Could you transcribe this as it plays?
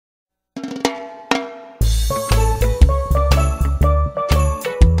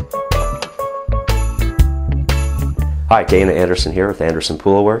Hi, Dana Anderson here with Anderson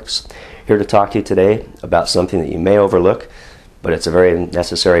Poolworks. Here to talk to you today about something that you may overlook, but it's a very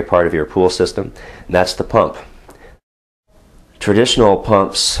necessary part of your pool system, and that's the pump. Traditional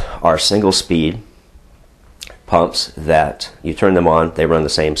pumps are single speed pumps that you turn them on, they run the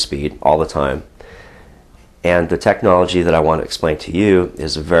same speed all the time. And the technology that I want to explain to you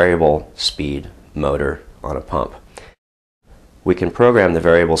is a variable speed motor on a pump. We can program the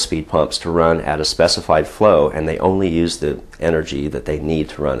variable speed pumps to run at a specified flow, and they only use the energy that they need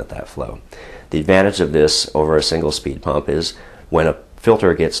to run at that flow. The advantage of this over a single speed pump is when a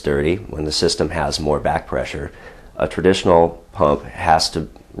filter gets dirty, when the system has more back pressure, a traditional pump has to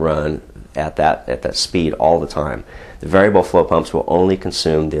run at that speed all the time. The variable flow pumps will only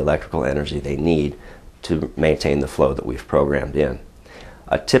consume the electrical energy they need to maintain the flow that we've programmed in.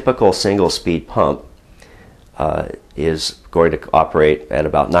 A typical single speed pump is going to operate at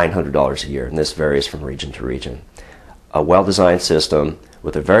about $900 a year, and this varies from region to region. A well-designed system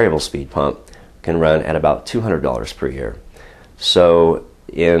with a variable speed pump can run at about $200 per year. So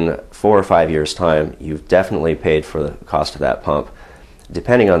in 4 or 5 years' time, you've definitely paid for the cost of that pump,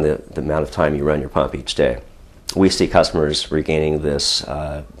 depending on the amount of time you run your pump each day. We see customers regaining this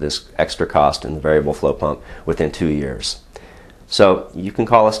extra cost in the variable flow pump within 2 years. So you can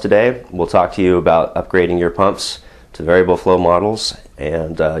call us today. We'll talk to you about upgrading your pumps to variable flow models,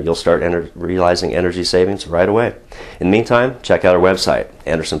 and you'll start realizing energy savings right away. In the meantime, check out our website,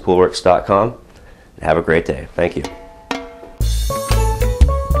 AndersonPoolworks.com, and have a great day. Thank you.